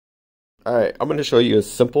Alright, I'm going to show you a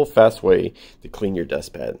simple, fast way to clean your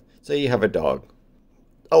dust pad. Say you have a dog.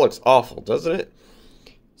 That looks awful, doesn't it?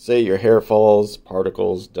 Say your hair falls,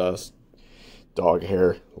 particles, dust, dog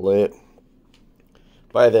hair, lint.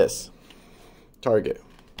 Buy this. Target.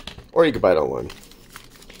 Or you can buy it online.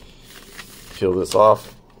 Peel this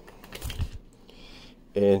off.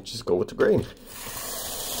 And just go with the grain.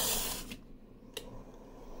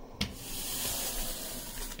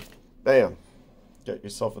 Bam. Got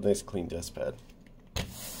yourself a nice clean dust pad.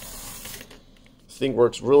 This thing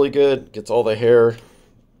works really good, gets all the hair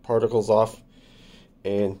particles off,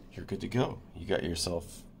 and you're good to go. You got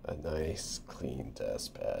yourself a nice clean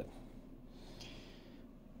dust pad.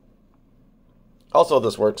 Also,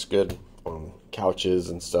 this works good on couches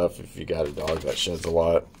and stuff if you got a dog that sheds a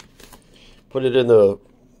lot. Put it in the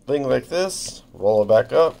thing like this, roll it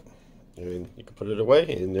back up, and you can put it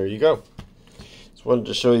away, and there you go. Just wanted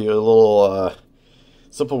to show you a little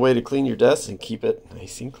simple way to clean your desk and keep it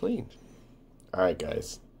nice and clean. Alright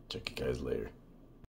guys, check you guys later.